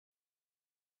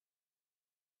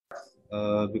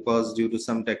because due to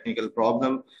some technical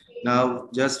problem. Now,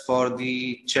 just for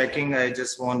the checking, I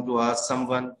just want to ask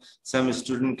someone, some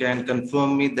student can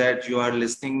confirm me that you are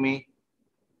listening me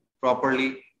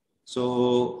properly.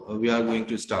 So we are going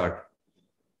to start.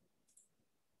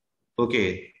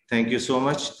 Okay, thank you so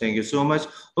much. Thank you so much.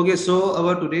 Okay, so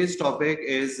our today's topic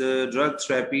is drug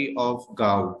therapy of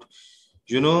gout.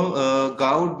 You know,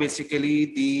 gout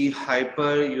basically the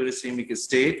hyperuricemic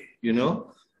state, you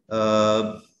know,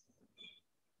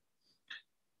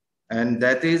 and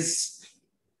that is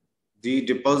the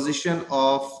deposition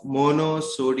of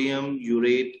monosodium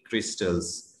urate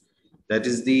crystals. That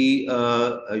is the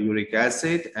uric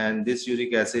acid, and this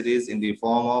uric acid is in the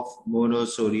form of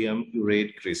monosodium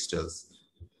urate crystals.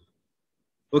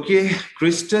 Okay,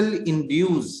 crystal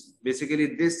induce, basically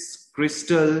this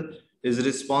crystal is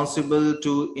responsible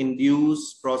to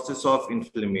induce process of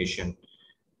inflammation.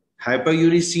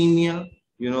 Hyperuricemia,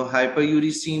 you know,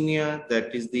 hyperuricemia,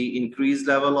 that is the increased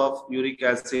level of uric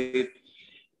acid,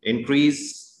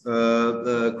 increase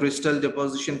crystal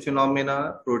deposition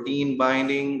phenomena, protein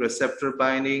binding, receptor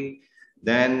binding,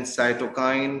 then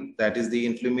cytokine, that is the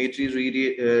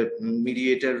inflammatory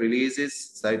mediator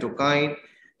releases cytokine,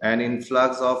 and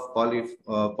influx of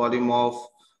polymorph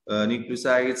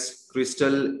nucleosides,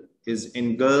 crystal is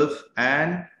engulfed,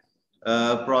 and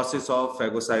process of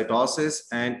phagocytosis,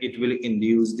 and it will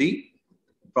induce the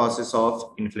process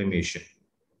of inflammation.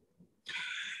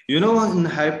 You know, in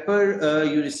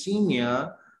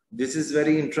hyperuricemia, this is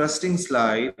very interesting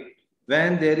slide,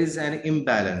 when there is an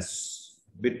imbalance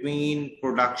between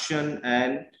production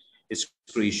and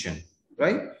excretion,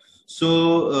 right?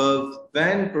 So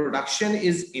when production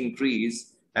is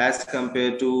increased as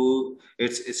compared to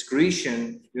its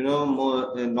excretion, you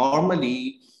know,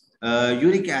 normally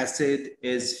uric acid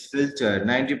is filtered,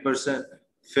 90%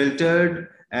 filtered,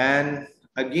 and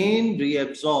again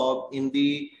reabsorbed in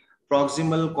the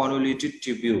proximal convoluted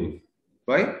tubule,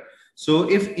 right? So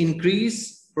if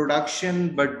increase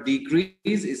production but decrease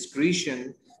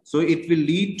excretion, so it will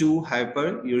lead to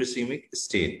hyperuricemic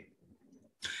state.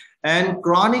 And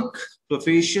chronic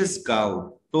tophaceous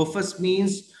gout. Tophus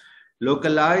means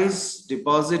localized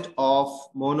deposit of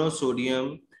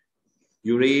monosodium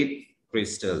urate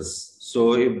crystals.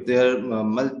 So if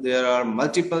there are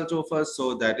multiple tophus,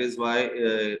 so that is why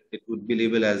it would be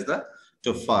labeled as the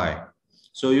tophi.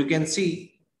 So you can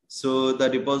see, so the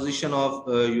deposition of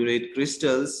urate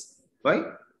crystals, right?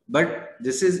 But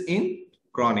this is in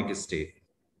chronic state.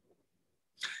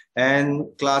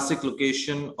 And classic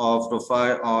location of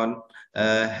tophi on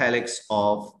helix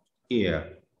of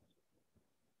ear.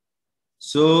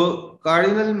 So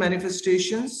cardinal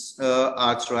manifestations,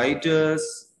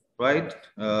 arthritis, right?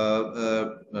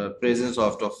 Presence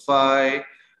of tophi,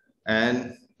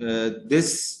 and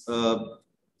this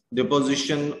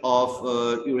deposition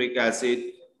of uric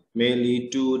acid may lead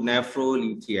to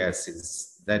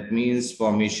nephrolithiasis. That means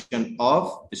formation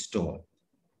of stone,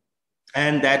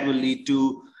 and that will lead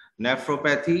to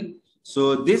nephropathy.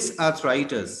 So this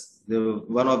arthritis,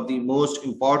 one of the most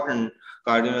important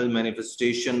cardinal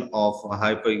manifestation of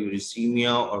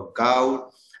hyperuricemia or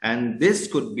gout, and this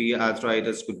could be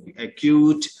arthritis, could be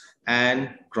acute and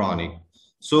chronic.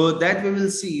 So that we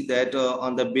will see that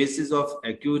on the basis of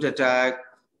acute attack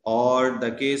or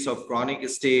the case of chronic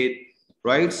state,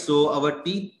 right? So our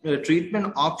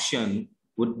treatment option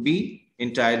would be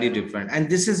entirely different, and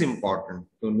this is important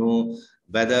to know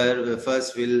whether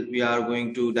first we are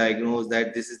going to diagnose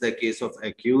that this is the case of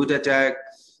acute attack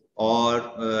or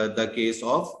the case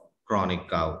of chronic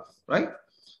gout, right?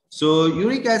 So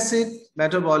uric acid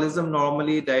metabolism,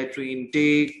 normally dietary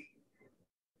intake,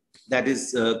 that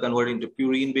is converted into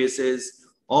purine bases,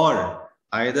 or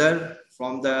either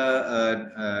from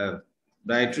the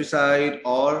dietary side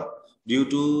or due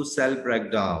to cell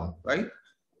breakdown, right?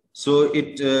 So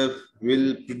it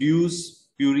will produce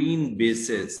purine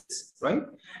bases, right?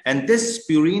 And this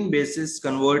purine basis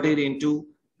converted into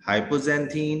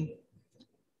hypoxanthine,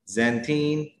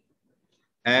 xanthine,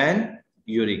 and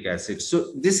uric acid.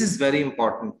 So this is very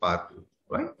important part,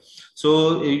 right?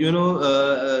 So, you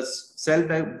know, cell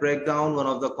breakdown, one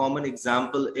of the common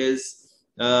example is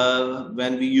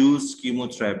when we use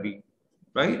chemotherapy,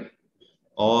 right?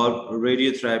 Or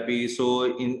radiotherapy.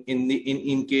 So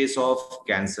in case of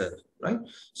cancer, right?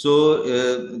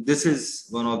 So this is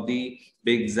one of the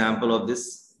big example of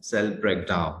this cell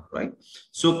breakdown, right?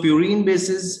 So purine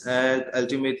bases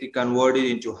ultimately converted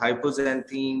into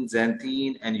hypoxanthine,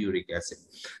 xanthine, and uric acid.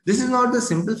 This is not the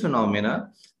simple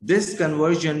phenomena. This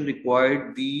conversion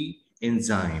required the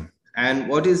enzyme. And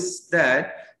what is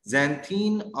that?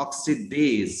 Xanthine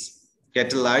oxidase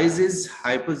catalyzes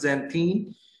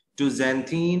hypoxanthine to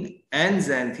xanthine and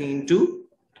xanthine to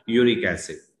uric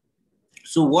acid.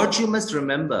 So what you must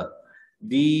remember,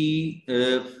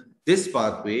 this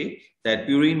pathway, that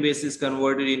purine base is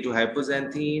converted into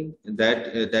hypoxanthine,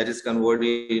 that is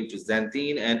converted into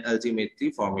xanthine, and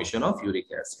ultimately formation of uric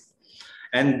acid.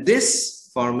 And this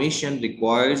formation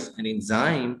requires an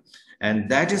enzyme, and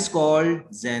that is called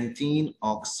xanthine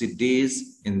oxidase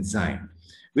enzyme,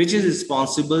 which is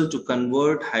responsible to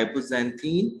convert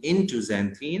hypoxanthine into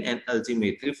xanthine and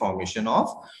ultimately formation of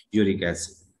uric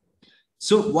acid.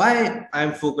 So why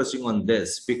I'm focusing on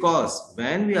this? Because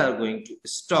when we are going to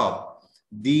stop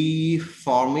the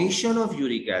formation of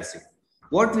uric acid,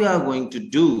 what we are going to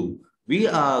do, we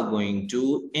are going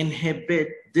to inhibit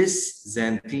this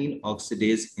xanthine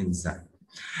oxidase enzyme.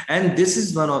 And this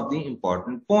is one of the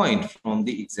important points from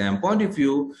the exam point of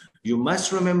view. You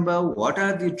must remember what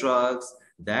are the drugs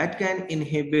that can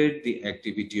inhibit the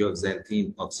activity of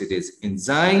xanthine oxidase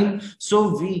enzyme,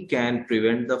 so we can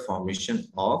prevent the formation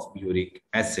of uric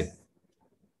acid.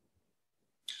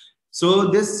 So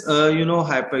this,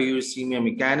 hyperuricemia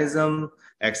mechanism,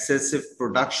 excessive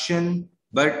production,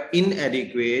 but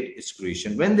inadequate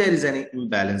excretion. When there is an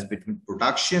imbalance between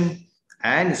production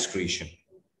and excretion,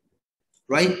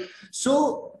 right?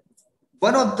 So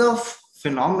one of the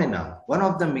phenomena, one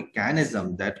of the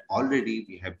mechanism that already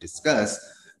we have discussed,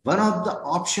 one of the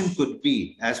option could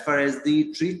be, as far as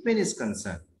the treatment is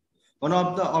concerned, one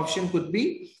of the option could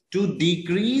be to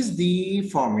decrease the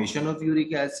formation of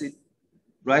uric acid,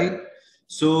 right?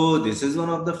 So this is one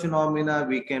of the phenomena.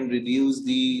 We can reduce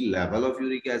the level of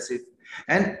uric acid.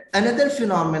 And another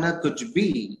phenomena could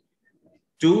be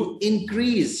to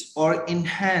increase or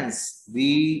enhance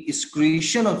the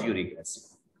excretion of uric acid,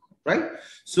 right?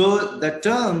 So the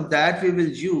term that we will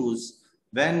use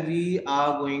when we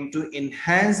are going to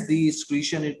enhance the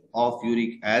excretion of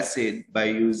uric acid by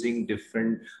using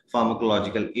different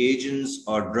pharmacological agents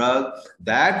or drug,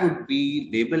 that would be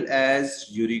labeled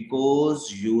as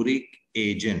uricose uric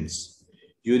agents.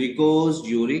 Uricose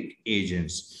uric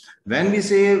agents. When we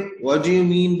say, what do you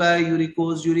mean by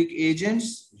uricose uric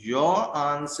agents? Your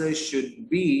answer should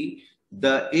be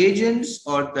the agents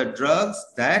or the drugs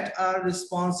that are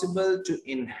responsible to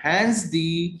enhance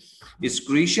the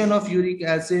excretion of uric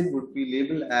acid would be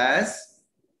labeled as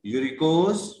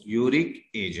uricose uric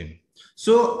agent.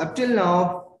 So up till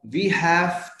now, we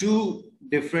have two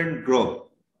different groups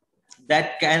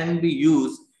that can be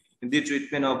used in the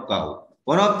treatment of gout.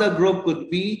 One of the group could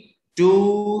be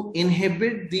to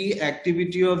inhibit the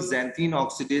activity of xanthine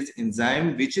oxidase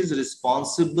enzyme, which is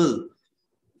responsible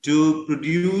to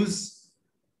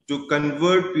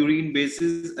convert purine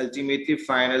bases ultimately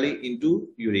finally into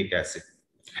uric acid.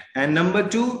 And number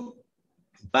two,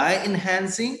 by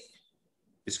enhancing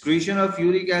excretion of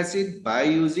uric acid by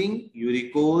using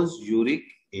uricose uric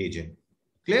agent.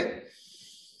 Clear?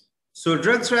 So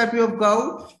drug therapy of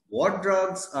gout, what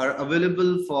drugs are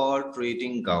available for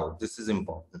treating gout? This is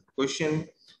important question.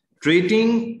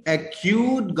 Treating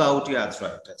acute gouty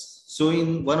arthritis. So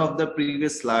in one of the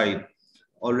previous slide,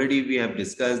 already we have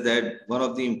discussed that one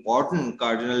of the important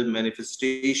cardinal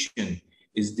manifestation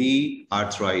is the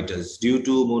arthritis due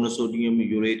to monosodium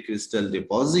urate crystal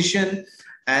deposition,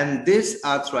 and this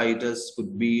arthritis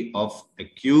could be of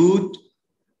acute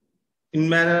in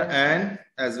manner and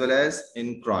as well as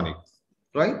in chronic,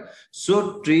 right?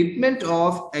 So treatment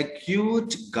of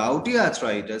acute gouty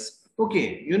arthritis,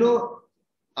 okay, you know,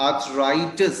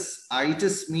 arthritis,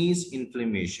 itis means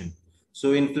inflammation.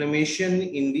 So inflammation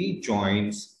in the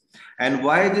joints. And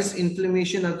why this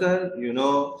inflammation occur? You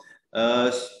know,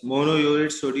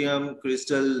 monourate sodium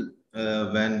crystal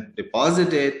when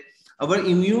deposited, our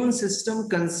immune system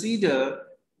consider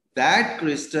that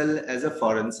crystal as a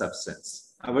foreign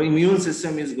substance. Our immune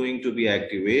system is going to be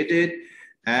activated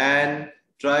and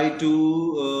try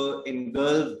to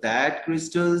engulf that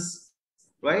crystals,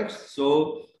 right?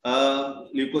 So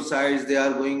leukocytes, they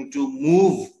are going to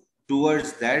move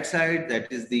towards that side, that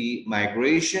is the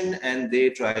migration, and they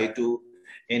try to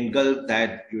engulf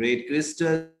that urate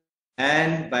crystal,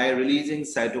 and by releasing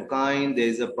cytokine, there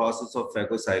is a process of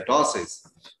phagocytosis.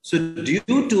 So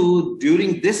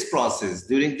during this process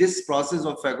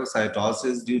of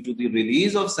phagocytosis, due to the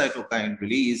release of cytokine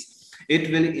release, it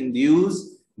will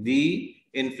induce the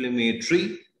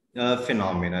inflammatory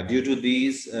phenomena due to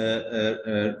these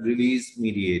release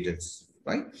mediators,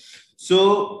 right?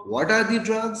 So what are the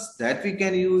drugs that we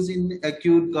can use in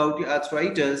acute gouty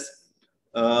arthritis?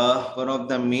 One of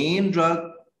the main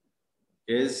drug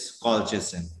is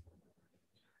colchicine.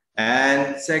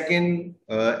 And second,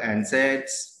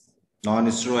 NSAIDs,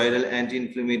 non-steroidal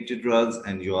anti-inflammatory drugs,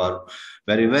 and you are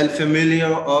very well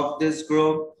familiar of this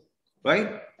group.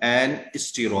 right? And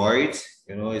steroids,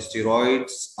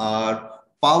 steroids are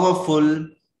powerful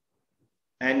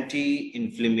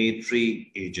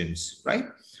anti-inflammatory agents, right?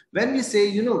 When we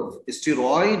say,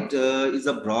 steroid is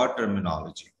a broad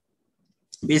terminology.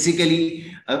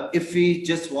 Basically, if we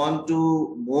just want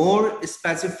to more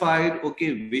specified,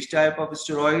 okay, which type of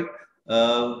steroid,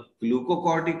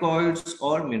 glucocorticoids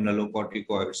or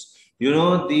mineralocorticoids.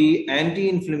 The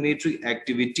anti-inflammatory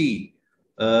activity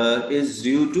is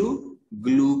due to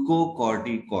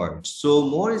glucocorticoids. So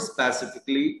more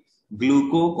specifically,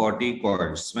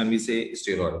 glucocorticoids. When we say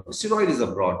steroid is a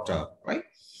broad term, right?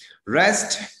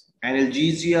 Rest,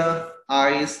 analgesia,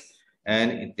 ice,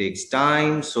 and it takes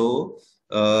time. So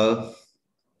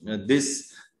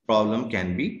this problem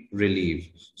can be relieved.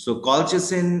 So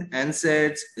colchicine,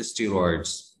 NSAIDs,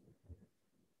 steroids.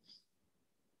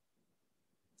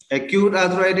 Acute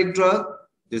arthritic drug.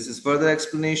 This is further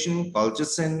explanation.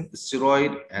 Colchicine,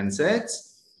 steroid,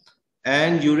 NSAIDs,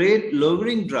 and urate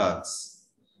lowering drugs.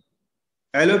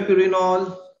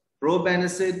 Allopurinol,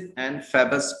 probenecid, and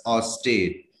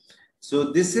febuxostate.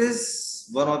 So this is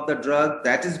one of the drugs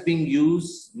that is being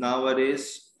used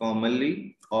nowadays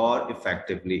commonly or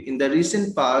effectively. In the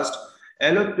recent past,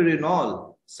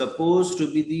 allopurinol supposed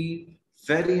to be the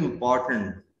very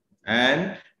important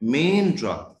and main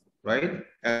drug, right?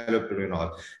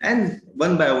 Allopurinol. And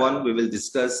one by one, we will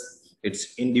discuss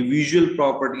its individual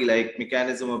property like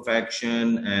mechanism of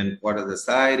action and what are the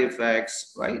side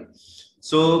effects, right?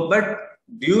 So, but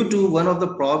due to one of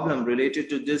the problem related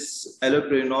to this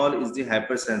allopurinol is the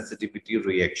hypersensitivity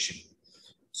reaction.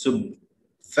 So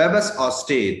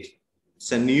febuxostate,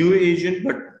 it's a new agent,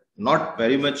 but not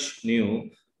very much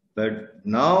new. But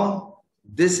now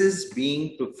this is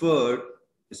being preferred,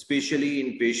 especially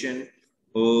in patients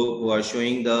who are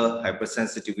showing the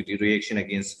hypersensitivity reaction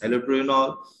against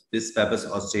allopurinol. This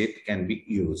febuxostate can be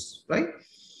used, right?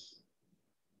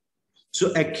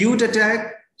 So acute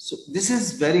attack. So this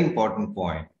is very important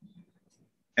point.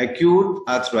 Acute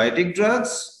arthritic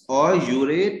drugs or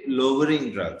urate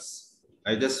lowering drugs.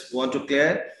 I just want to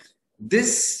clear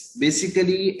this.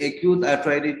 Basically acute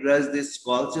arthritic drugs, this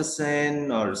colchicine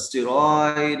or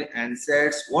steroid and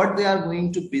NSAIDs, what they are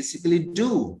going to basically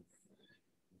do,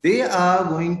 they are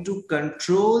going to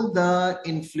control the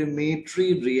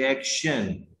inflammatory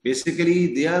reaction.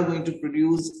 Basically, they are going to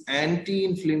produce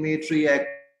anti-inflammatory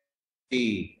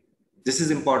activity. This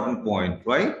is important point,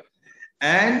 right?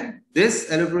 And this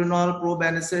allopurinol,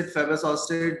 probenecid,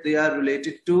 febuxostate, they are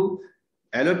related to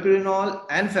allopurinol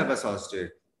and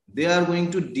febuxostate. They are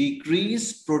going to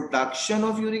decrease production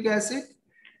of uric acid,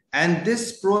 and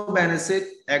this probenecid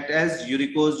act as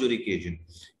uricose uric agent.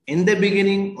 In the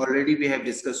beginning, already we have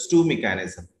discussed two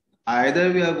mechanisms.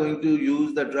 Either we are going to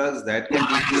use the drugs that can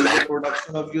decrease the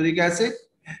production of uric acid,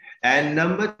 and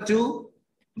number two,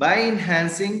 by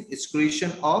enhancing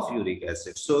excretion of uric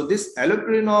acid. So this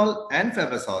allopurinol and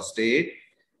febuxostate,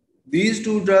 these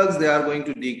two drugs, they are going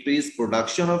to decrease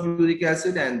production of uric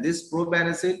acid, and this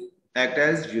probenecid act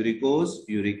as uricose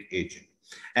uric agent.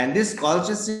 And this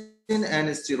colchicine and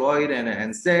steroid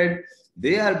and NSAID,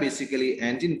 they are basically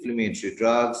anti-inflammatory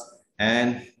drugs,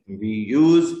 and we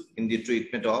use in the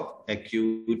treatment of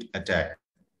acute attack.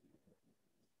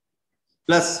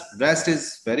 Plus, rest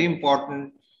is very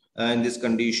important in this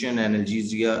condition,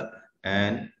 analgesia,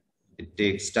 and it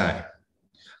takes time.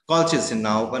 Colchicine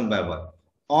now, one by one.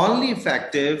 Only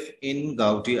effective in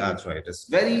gouty arthritis.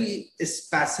 Very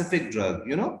specific drug,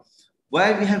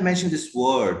 Why we have mentioned this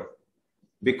word?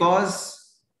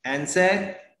 Because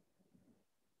NSAID,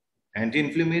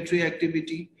 anti-inflammatory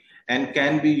activity, and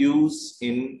can be used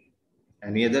in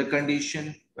any other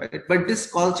condition, right? But this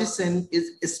colchicine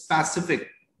is specific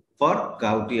for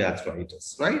gouty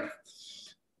arthritis, right?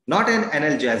 Not an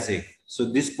analgesic.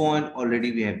 So this point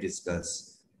already we have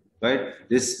discussed, right?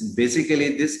 This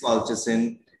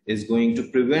colchicine is going to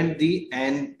prevent the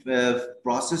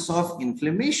process of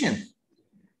inflammation.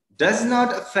 Does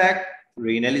not affect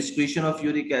renal excretion of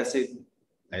uric acid.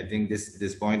 I think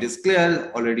this point is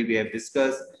clear. Already we have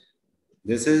discussed.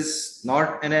 This is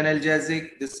not an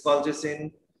analgesic. This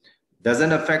colchicine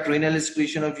doesn't affect renal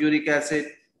excretion of uric acid.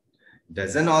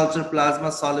 Doesn't alter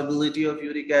plasma solubility of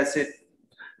uric acid.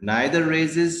 Neither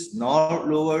raises nor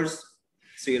lowers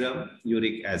serum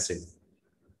uric acid.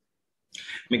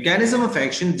 Mechanism of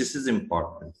action, this is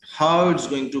important. How it's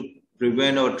going to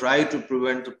prevent or try to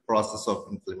prevent the process of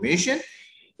inflammation.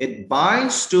 It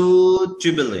binds to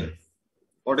tubulin.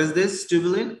 What is this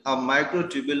tubulin? A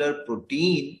microtubular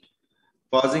protein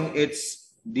causing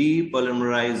its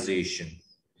depolymerization.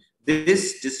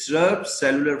 This disrupts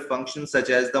cellular functions such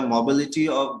as the mobility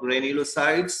of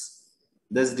granulocytes,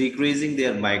 thus decreasing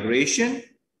their migration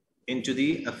into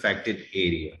the affected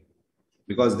area.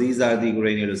 Because these are the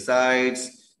granulocytes,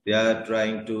 they are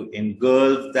trying to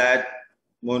engulf that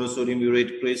monosodium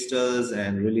urate crystals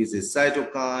and releases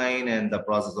cytokine and the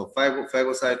process of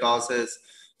phagocytosis.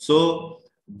 So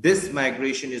this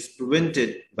migration is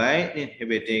prevented by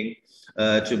inhibiting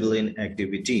tubulin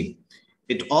activity.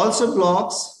 It also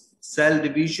blocks cell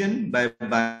division by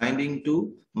binding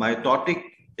to mitotic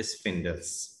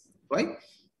spindles, right?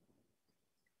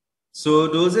 So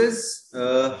doses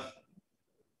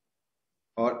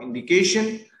or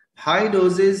indication, high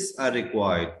doses are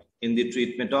required in the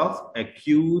treatment of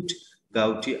acute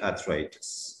gouty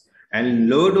arthritis and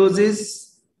low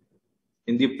doses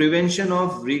in the prevention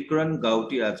of recurrent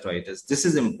gouty arthritis. This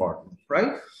is important,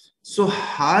 right? So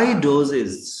high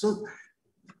doses. So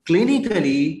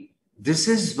clinically, this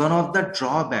is one of the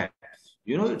drawbacks.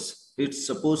 You know, it's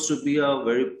supposed to be a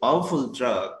very powerful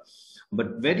drug,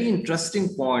 but very interesting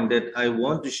point that I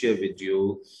want to share with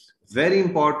you. Very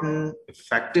important,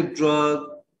 effective drug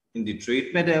in the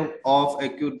treatment of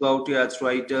acute gouty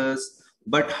arthritis,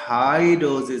 but high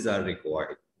doses are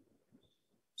required.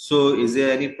 So is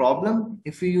there any problem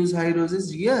if we use high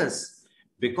doses? Yes,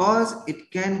 because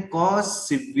it can cause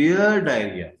severe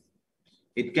diarrhea.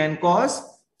 It can cause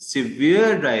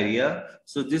severe diarrhea.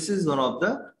 So this is one of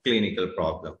the clinical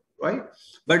problem, right?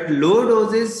 But low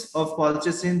doses of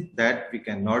colchicine that we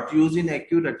cannot use in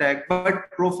acute attack,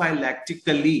 but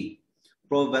prophylactically,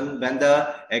 when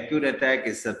the acute attack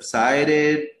is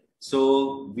subsided,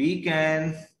 so we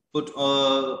can put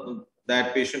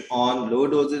that patient on low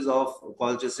doses of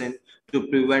colchicine to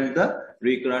prevent the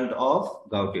recurrent of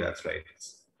gouty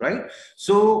arthritis, right?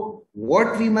 So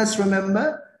what we must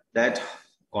remember that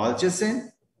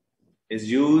colchicine is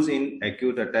used in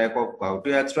acute attack of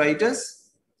gouty arthritis.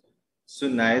 So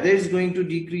neither is going to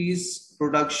decrease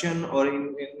production or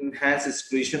enhance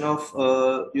excretion of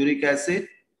uric acid,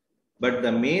 but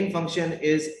the main function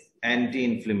is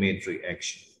anti-inflammatory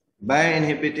action by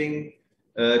inhibiting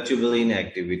tubulin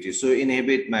activity. So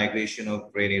inhibit migration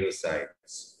of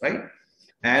granulocytes, right?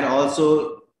 And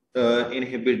also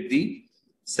inhibit the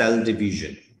cell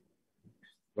division,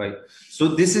 right? So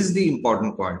this is the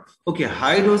important point. Okay,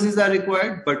 high doses are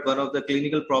required, but one of the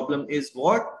clinical problem is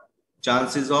what?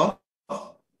 Chances of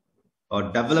or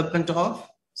development of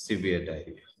severe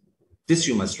diarrhea. This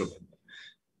you must remember.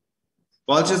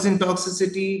 Colchicine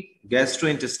toxicity,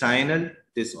 gastrointestinal,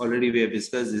 this already we have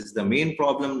discussed, this is the main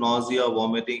problem, nausea,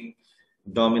 vomiting,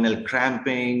 abdominal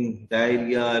cramping,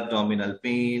 diarrhea, abdominal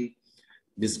pain.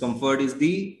 Discomfort is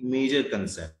the major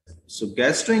concern. So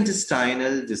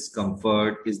gastrointestinal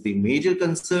discomfort is the major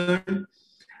concern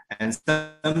and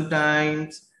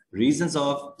sometimes reasons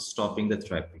of stopping the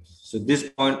therapy. So this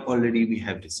point already we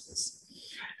have discussed.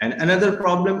 And another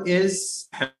problem is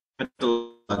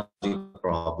hematologic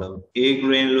problem,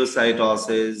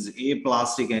 agranulocytosis,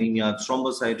 aplastic anemia,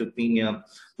 thrombocytopenia.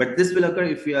 But this will occur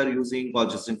if we are using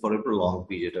colchicine for a prolonged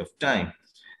period of time.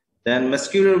 Then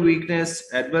muscular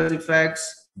weakness, adverse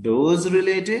effects, dose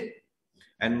related,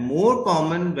 and more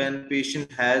common when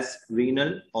patient has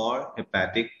renal or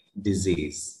hepatic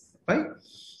disease, right?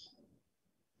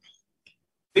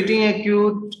 Treating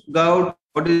acute gout,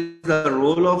 what is the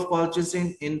role of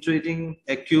colchicine in treating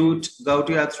acute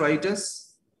gouty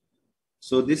arthritis?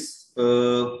 So this,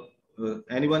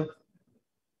 anyone?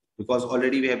 Because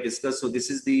already we have discussed, so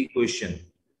this is the question.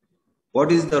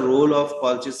 What is the role of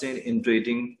colchicine in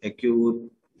treating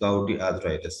acute gouty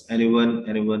arthritis?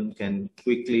 Anyone can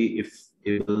quickly, if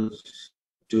able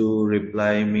to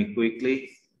reply me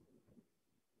quickly.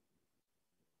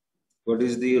 What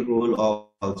is the role of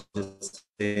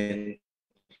colchicine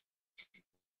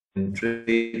in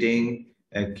treating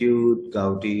acute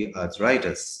gouty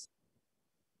arthritis?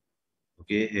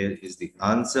 Okay, here is the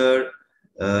answer.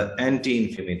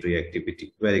 Anti-inflammatory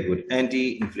activity. Very good.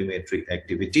 Anti-inflammatory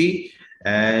activity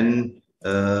and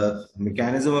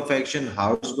mechanism of action,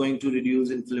 how it's going to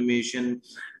reduce inflammation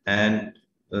and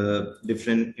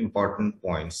different important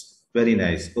points. Very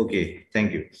nice. Okay,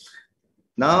 thank you.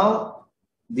 Now,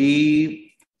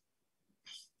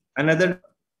 another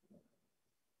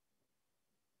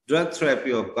drug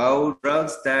therapy of gout,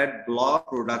 drugs that block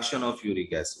production of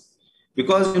uric acid.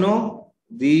 Because, you know,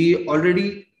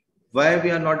 why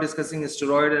we are not discussing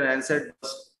steroid and NSAID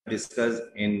was discussed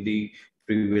in the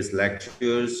previous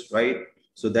lectures, right?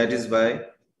 So that is why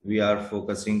we are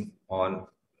focusing on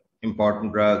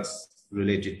important drugs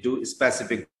related to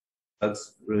specific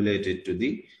drugs related to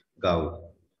the gout.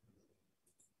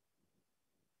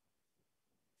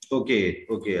 Okay,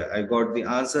 I got the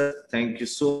answer. Thank you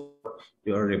so much for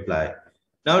your reply.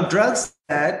 Now, drugs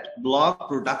that block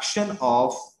production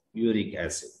of uric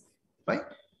acid, right?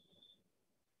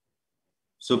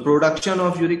 So production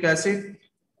of uric acid,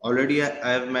 already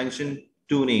I have mentioned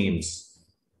two names,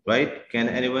 right? Can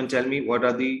anyone tell me what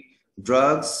are the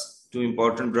drugs, two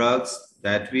important drugs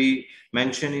that we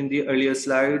mentioned in the earlier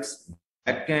slides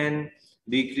that can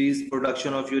decrease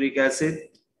production of uric acid?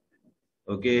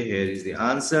 Okay, here is the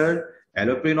answer,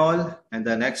 allopurinol, and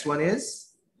the next one is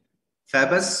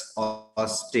Phabus or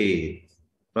state,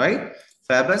 right?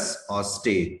 Phabus or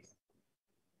state.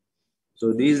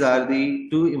 So these are the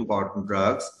two important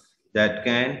drugs that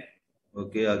can,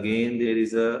 okay, again there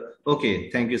is a, okay,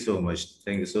 thank you so much.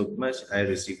 Thank you so much. I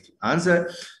received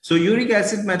answer. So uric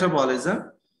acid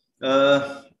metabolism,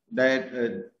 whether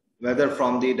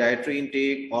from the dietary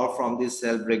intake or from the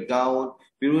cell breakdown,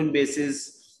 purine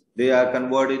bases, they are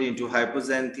converted into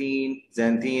hypoxanthine,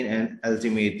 xanthine, and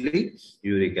ultimately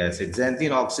uric acid.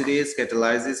 Xanthine oxidase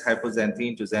catalyzes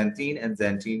hypoxanthine to xanthine and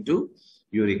xanthine to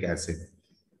uric acid.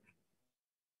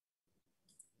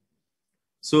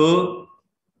 So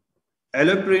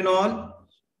allopurinol,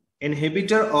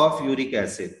 inhibitor of uric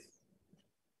acid.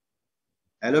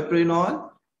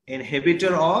 Allopurinol,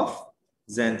 inhibitor of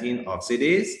xanthine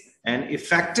oxidase and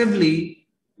effectively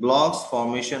blocks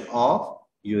formation of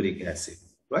uric acid,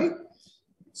 right?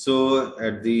 So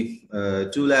at the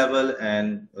 2 level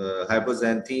and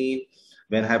hypoxanthine,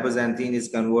 when hypoxanthine is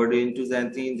converted into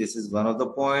xanthine, this is one of the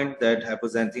point that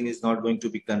hypoxanthine is not going to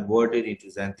be converted into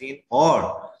xanthine,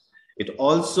 or it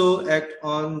also acts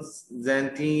on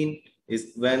xanthine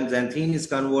is when xanthine is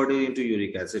converted into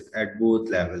uric acid at both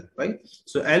level, right?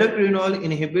 So allopurinol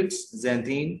inhibits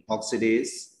xanthine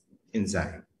oxidase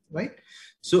enzyme, right?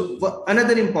 So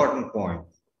another important point,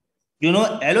 you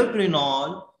know,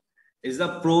 allopurinol is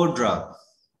a prodrug.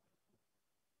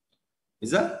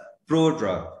 Is a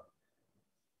prodrug.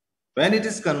 When it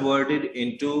is converted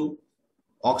into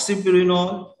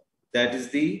oxypurinol, that is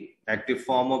the active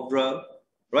form of drug,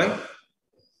 right?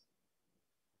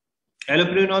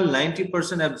 Allopurinol,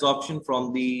 90% absorption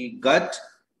from the gut,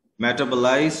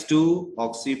 metabolized to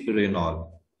oxypurinol.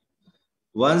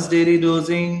 Once daily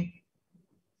dosing,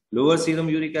 lower serum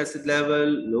uric acid level,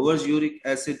 lowers uric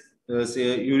acid,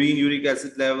 urine uric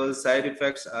acid level. Side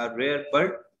effects are rare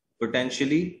but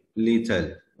potentially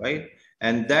lethal, right?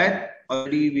 And that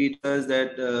already we does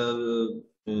that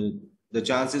the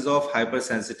chances of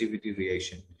hypersensitivity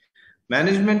reaction.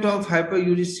 Management of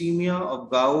hyperuricemia of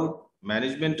gout,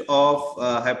 management of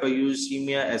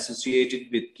hyperuricemia associated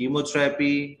with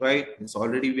chemotherapy, right? It's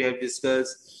already we have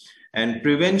discussed. And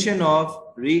prevention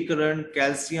of recurrent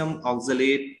calcium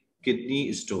oxalate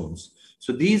kidney stones.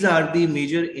 So these are the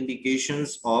major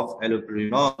indications of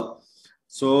allopurinol.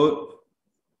 So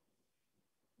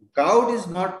gout is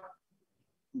not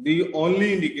the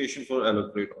only indication for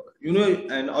allopurinol. You know,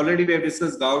 and already we have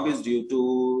discussed gout is due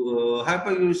to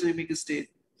hyperuricemic state.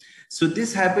 So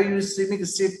this hyperuricemic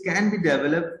state can be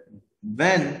developed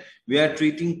when we are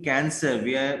treating cancer,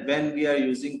 when we are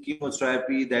using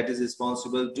chemotherapy that is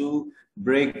responsible to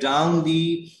break down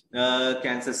the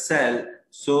cancer cell.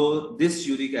 So this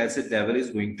uric acid level is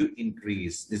going to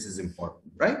increase. This is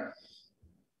important, right?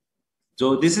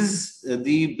 So this is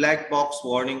the black box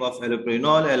warning of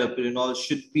allopurinol. Allopurinol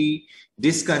should be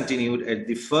discontinued at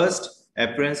the first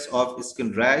appearance of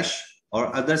skin rash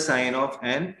or other sign of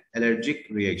an allergic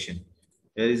reaction.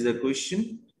 There is a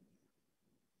question.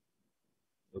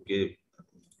 Okay.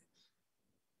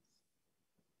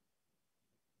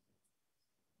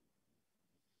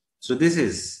 So this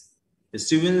is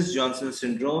Stevens-Johnson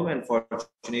syndrome.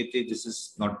 Unfortunately, this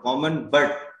is not common,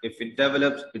 but if it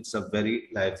develops, it's a very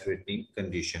life-threatening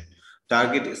condition.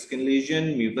 Target skin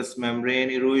lesion, mucous membrane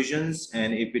erosions,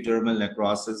 and epidermal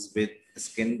necrosis with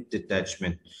skin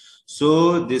detachment.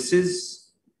 So this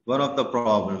is one of the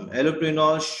problem.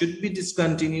 Allopurinol should be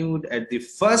discontinued at the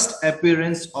first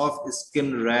appearance of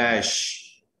skin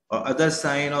rash or other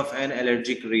sign of an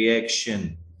allergic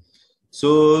reaction.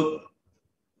 So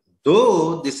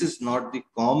though this is not the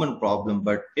common problem,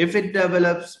 but if it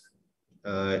develops,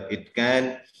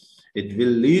 it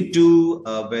will lead to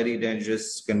a very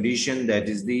dangerous condition, that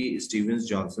is the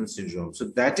Stevens-Johnson syndrome. So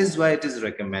that is why it is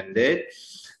recommended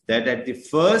that at the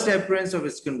first appearance of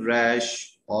skin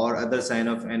rash or other sign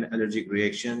of an allergic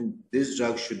reaction, this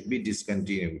drug should be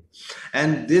discontinued.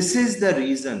 And this is the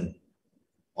reason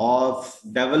of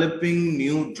developing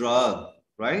new drug,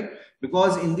 right?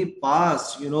 Because in the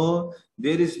past, you know,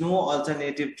 there is no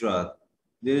alternative drug.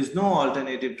 There is no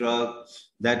alternative drug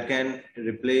that can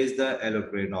replace the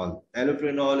allopurinol.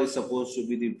 Allopurinol is supposed to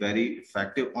be the very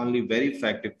effective, only very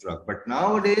effective drug. But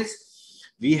nowadays,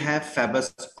 we have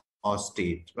Phabus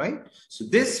ostate, right? So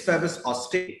this Fabus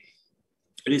ostate,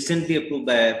 recently approved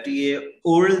by FDA,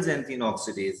 oral xanthine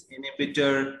oxidase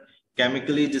inhibitor,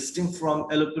 chemically distinct from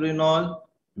allopurinol,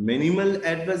 minimal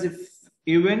adverse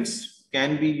events,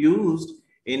 can be used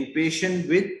in patient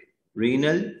with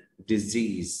renal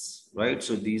disease, right?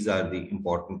 So these are the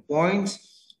important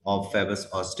points of Fabus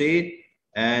ostate.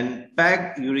 And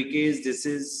PAG uricase, this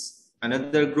is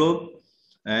another group,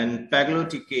 and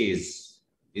pagloticase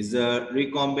is a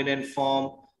recombinant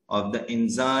form of the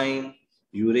enzyme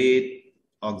urate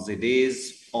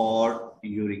oxidase or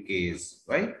uricase,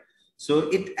 right? So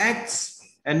it acts,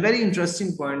 and very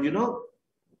interesting point,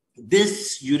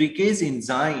 this uricase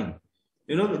enzyme,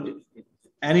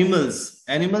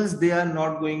 animals, they are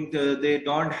not going to, they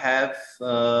don't have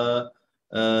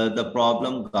the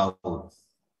problem gout.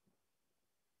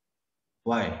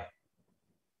 Why?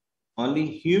 Only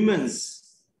humans,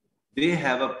 they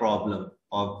have a problem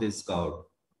of this gout.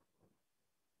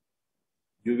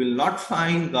 You will not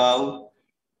find gout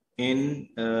in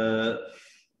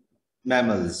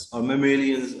mammals or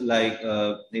mammalians, like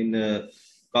in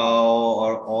cow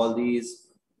or all these,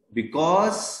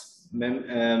 because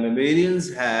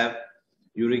mammalians have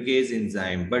uricase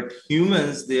enzyme, but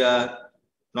humans, they are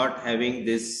not having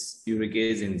this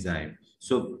uricase enzyme.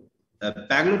 So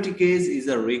pagloticase is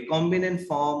a recombinant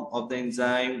form of the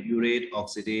enzyme urate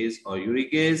oxidase or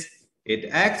uricase. It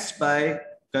acts by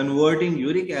converting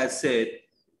uric acid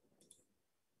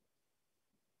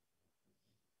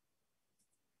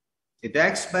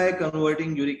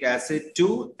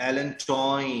to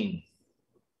allantoin,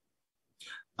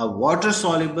 a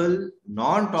water-soluble,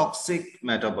 non-toxic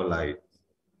metabolite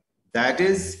that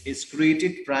is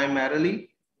excreted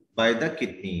primarily by the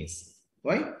kidneys,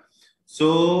 right?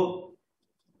 So,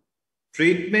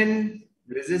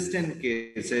 treatment-resistant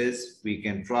cases, we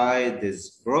can try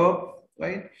this group,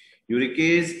 right?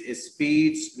 Uricase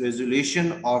speeds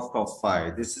resolution of top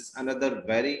 5. This is another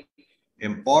very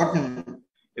important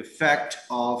effect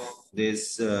of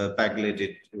this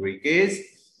pegylated uricase,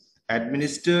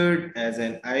 administered as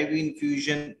an IV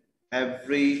infusion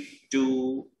every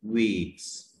 2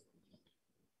 weeks.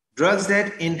 Drugs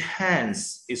that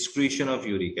enhance excretion of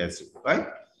uric acid, right?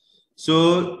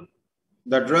 So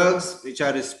the drugs which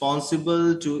are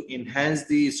responsible to enhance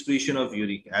the excretion of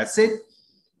uric acid,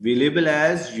 we label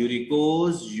as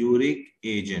uricose uric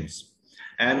agents.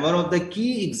 And one of the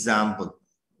key examples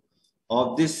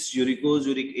of this uricose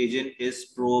uric agent is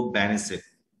probenecid.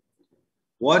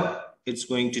 What it's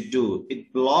going to do,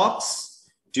 it blocks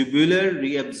tubular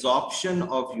reabsorption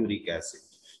of uric acid.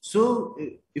 So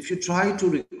if you try to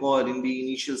recall in the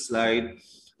initial slide,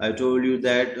 I told you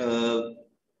that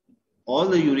all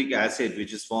the uric acid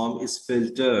which is formed is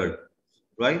filtered,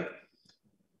 right?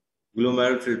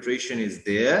 Glomerular filtration is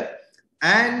there,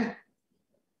 and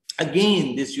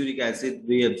again this uric acid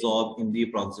reabsorbed in the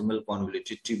proximal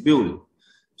convoluted tubule.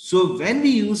 So when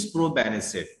we use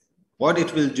probenecid, what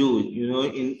it will do,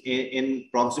 in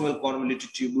proximal convoluted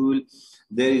tubule,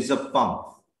 there is a pump,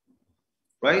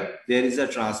 right? There is a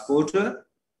transporter,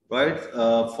 right,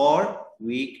 for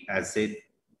weak acid.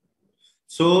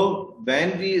 So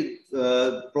when we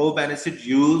probenecid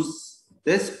use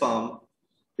this pump,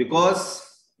 because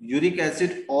uric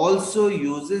acid also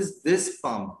uses this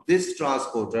pump, this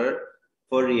transporter,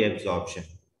 for reabsorption.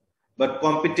 But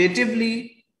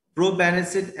competitively,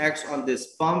 probenecid acts on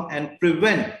this pump and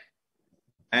prevent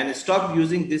and stop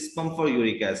using this pump for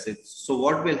uric acid. So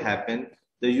what will happen?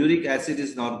 The uric acid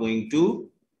is not going to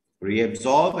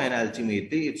reabsorb, and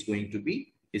ultimately it's going to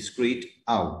be excrete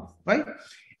out, right?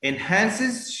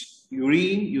 Enhances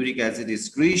urine uric acid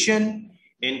excretion,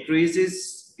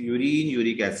 increases urine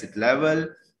uric acid level,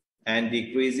 and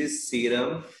decreases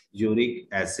serum uric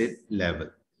acid level.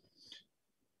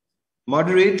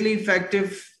 Moderately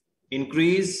effective,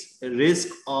 increase risk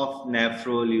of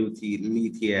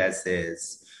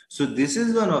nephrolithiasis. So this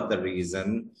is one of the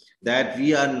reasons that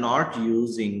we are not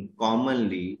using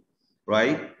commonly,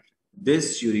 right,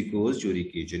 this uricose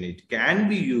uric agent. It can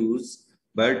be used,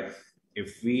 but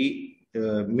if we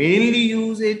mainly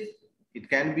use it, it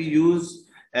can be used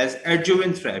as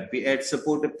adjuvant therapy, as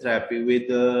supportive therapy with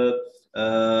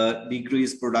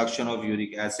decreased production of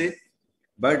uric acid.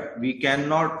 But we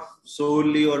cannot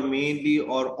solely or mainly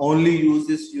or only use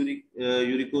this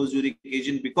uricose uric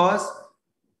agent, because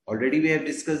already we have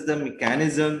discussed the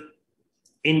mechanism.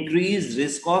 Increased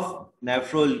risk of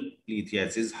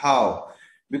nephrolithiasis. How?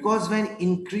 Because when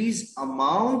increased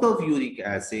amount of uric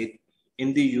acid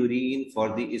in the urine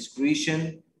for the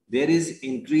excretion, there is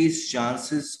increased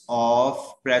chances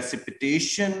of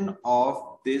precipitation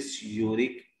of this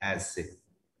uric acid,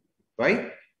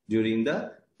 right, during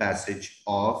the passage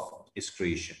of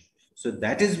excretion. So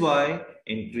that is why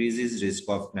increases risk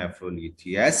of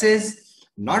nephrolithiasis,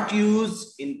 not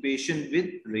used in patient with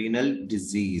renal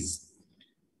disease.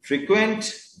 Frequent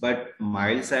but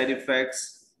mild side effects.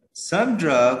 Some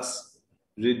drugs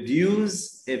reduce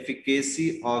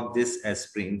efficacy of this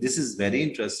aspirin. This is very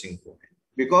interesting point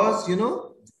because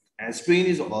aspirin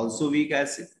is also weak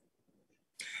acid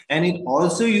and it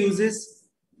also uses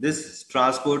this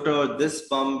transporter or this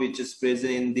pump which is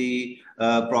present in the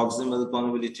proximal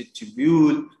convoluted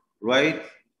tubule, right?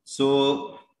 So,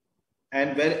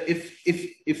 and where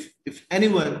if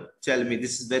anyone tell me,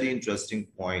 this is very interesting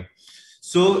point.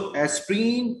 So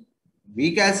aspirin,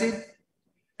 weak acid,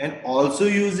 and also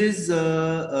uses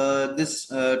this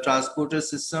transporter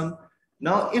system.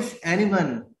 Now, if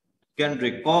anyone can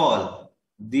recall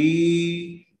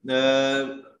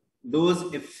those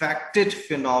affected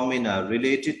phenomena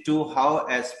related to how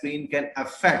aspirin can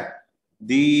affect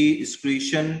the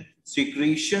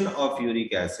secretion of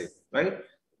uric acid, right?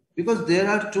 Because there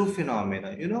are two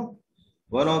phenomena,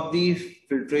 one of the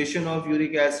filtration of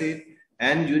uric acid,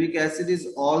 and uric acid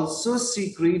is also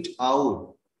secrete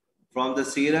out from the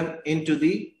serum into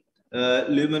the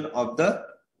lumen of the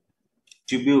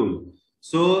tubule.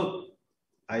 So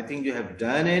I think you have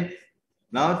done it.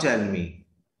 Now tell me,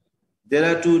 there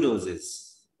are two doses.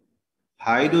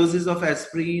 High doses of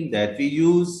aspirin that we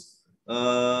use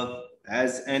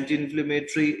as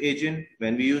anti-inflammatory agent.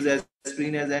 When we use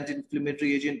aspirin as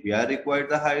anti-inflammatory agent, we are required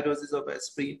the high doses of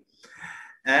aspirin.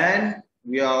 And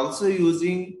we are also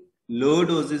using low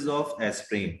doses of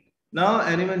aspirin. Now,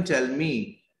 anyone tell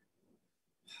me,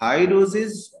 high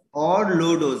doses or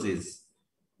low doses,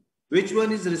 which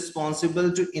one is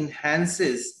responsible to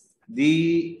enhances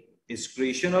the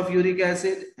excretion of uric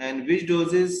acid and which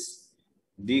doses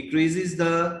decreases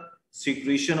the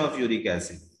secretion of uric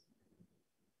acid?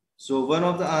 So one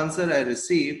of the answer I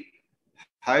received,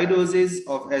 high doses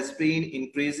of aspirin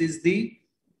increases the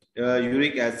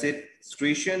uric acid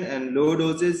excretion and low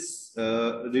doses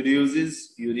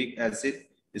reduces uric acid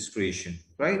excretion,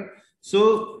 right?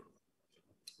 So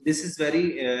this is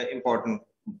very important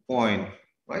point,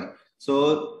 right?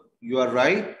 So you are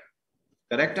right,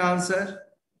 correct answer.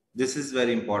 This is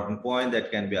very important point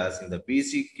that can be asked in the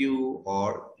PCQ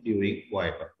or during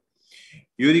Viper.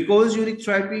 Uricose uric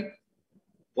therapy,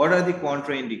 what are the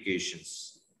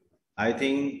contraindications? I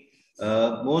think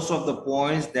most of the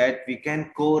points that we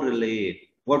can correlate,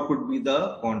 what could be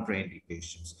the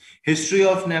contraindications? History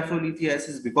of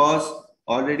nephrolithiasis, because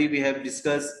already we have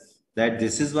discussed that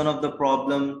this is one of the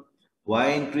problem. Why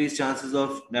increased chances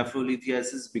of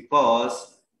nephrolithiasis?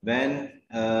 Because when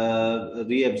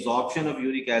reabsorption of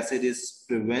uric acid is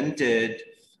prevented,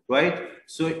 right?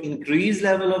 So increased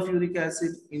level of uric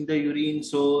acid in the urine.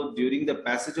 So during the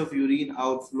passage of urine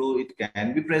outflow, it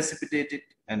can be precipitated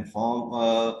and form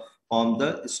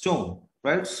the stone,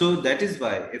 right? So that is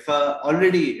why if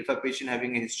a patient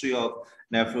having a history of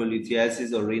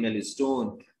nephrolithiasis or renal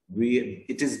stone,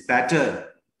 it is better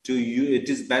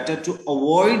to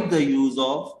avoid the use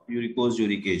of uricose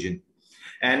uric agent.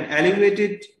 And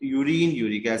elevated urine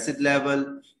uric acid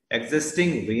level,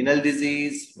 existing renal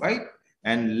disease, right?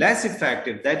 And less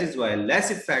effective, that is why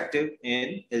less effective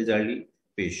in elderly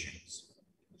patients.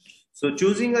 So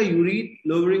choosing a urine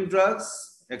lowering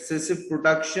drugs, excessive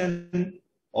production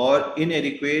or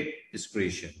inadequate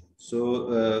excretion.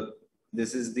 So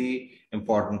this is the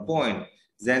important point.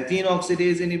 Xanthine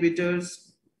oxidase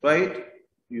inhibitors, right?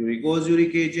 Uricose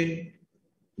uric agent,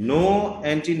 no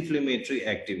anti-inflammatory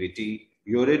activity.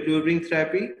 Urate lowering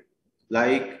therapy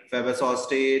like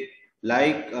febuxostate,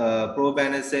 like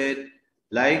probenecid,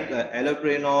 like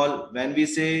allopurinol. When we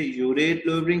say urate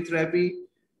lowering therapy,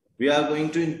 we are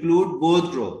going to include both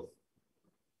groups.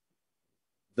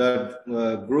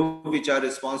 The group which are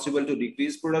responsible to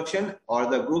decrease production or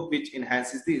the group which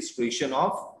enhances the excretion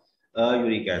of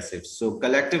uric acid. So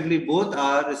collectively both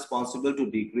are responsible to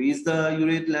decrease the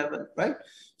urate level, right?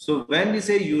 So when we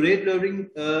say urate lowering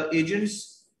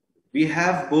agents, we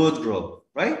have both group,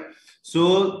 right?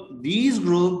 So these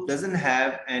group doesn't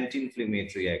have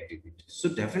anti-inflammatory activity. So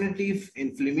definitely if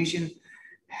inflammation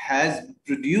has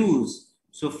produced,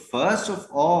 so first of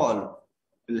all,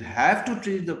 we'll have to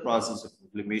treat the process of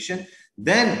inflammation.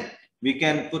 Then we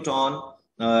can put on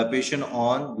patient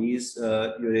on these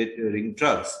urate lowering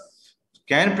drugs.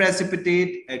 Can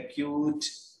precipitate acute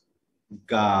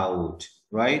gout,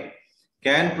 right?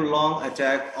 Can prolong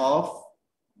attack of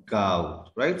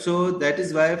gout, right? So that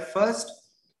is why first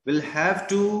we'll have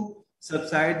to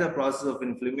subside the process of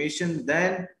inflammation.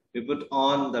 Then we put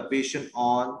on the patient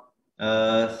on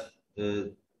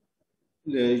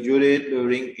urate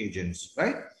lowering agents,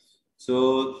 right?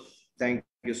 So thank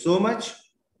you so much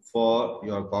for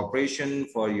your cooperation,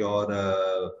 for your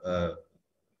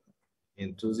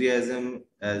enthusiasm,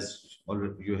 as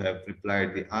you have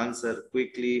replied the answer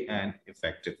quickly and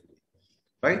effectively,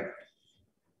 right?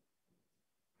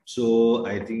 So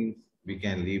I think we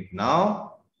can leave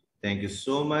now. Thank you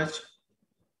so much.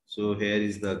 So here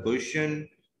is the question.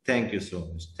 Thank you so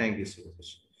much. Thank you so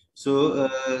much. So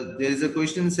there is a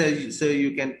question, sir,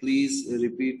 you can please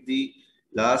repeat the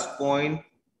last point.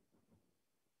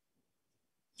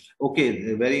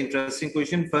 Okay, a very interesting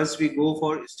question. First, we go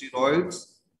for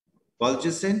steroids,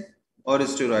 colchicine or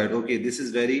steroid. Okay, this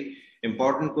is very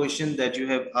important question that you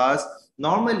have asked.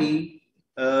 Normally,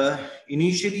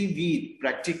 initially we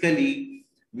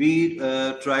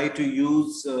try to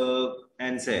use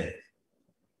NSAID,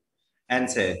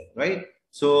 right?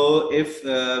 So if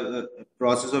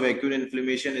process of acute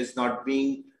inflammation is not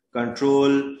being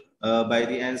controlled by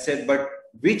the NSAID, but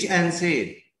which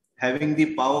NSAID having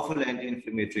the powerful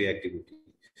anti-inflammatory activity?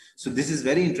 So this is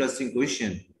very interesting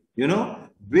question. You know,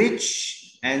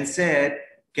 which NSAID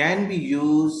can be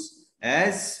used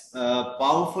as a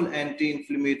powerful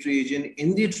anti-inflammatory agent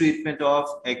in the treatment of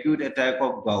acute attack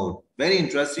of gout? Very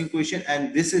interesting question,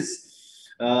 and this is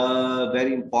a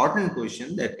very important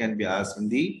question that can be asked in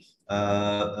the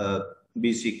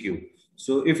BCQ.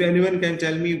 So if anyone can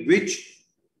tell me which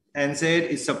NSAID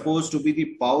is supposed to be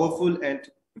the powerful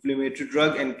anti-inflammatory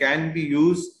drug and can be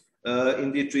used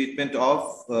in the treatment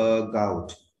of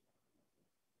gout.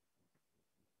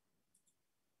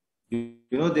 You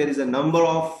know, there is a number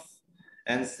of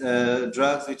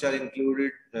drugs which are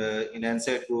included in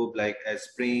NSAID group, like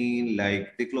aspirin,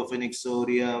 like diclofenac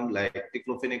sodium, like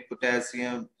diclofenac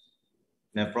potassium,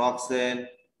 naproxen.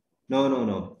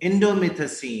 No.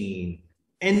 Indomethacin.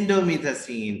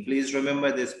 Indomethacin. Please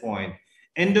remember this point.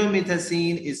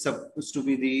 Indomethacin is supposed to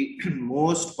be the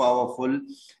most powerful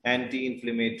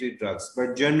anti-inflammatory drugs,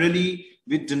 but generally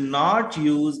we do not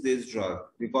use this drug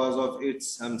because of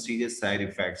its serious side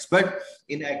effects. But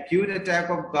in acute attack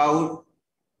of gout,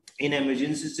 in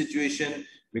emergency situation,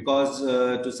 because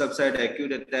to subside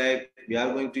acute attack, we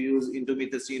are going to use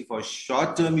indomethacin for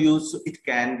short-term use, so it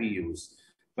can be used,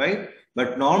 right?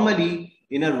 But normally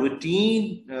in a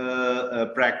routine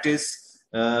practice,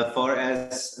 for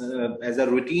as a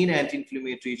routine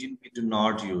anti-inflammatory agent, we do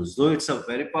not use. Though it's a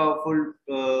very powerful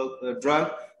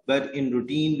drug, but in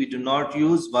routine we do not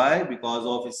use. Why? Because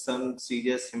of some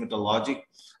serious hematologic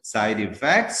side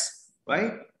effects,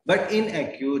 right? But in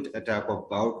acute attack of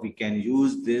gout, we can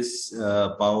use this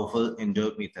powerful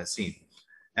indomethacin,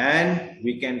 and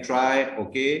we can try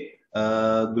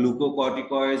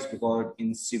glucocorticoids, because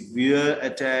in severe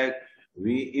attack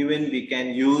we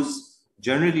can use,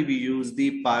 generally we use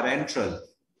the parenteral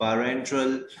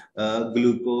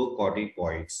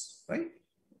glucocorticoids, right?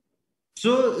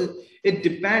 So it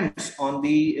depends on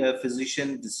the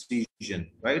physician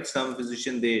decision, right? Some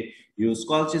physician, they use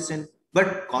colchicine,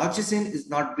 but colchicine is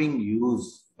not being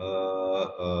used.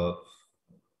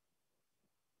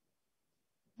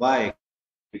 Why?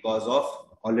 Because of,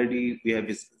 already we have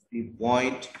discussed the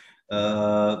point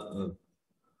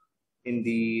in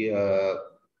the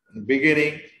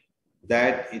beginning,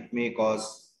 that it may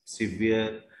cause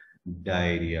severe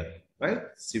diarrhea, right?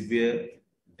 Severe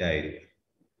diarrhea.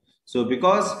 So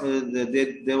because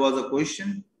there was a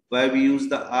question why we use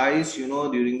the ice, you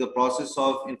know, during the process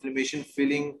of inflammation,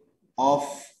 feeling of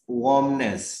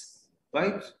warmness,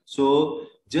 right? So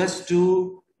just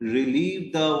to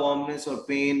relieve the warmness or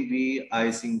pain, we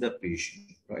icing the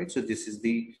patient, right? So this is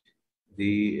the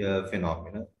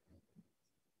phenomena.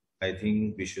 I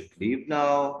think we should leave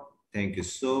now. Thank you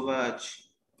so much.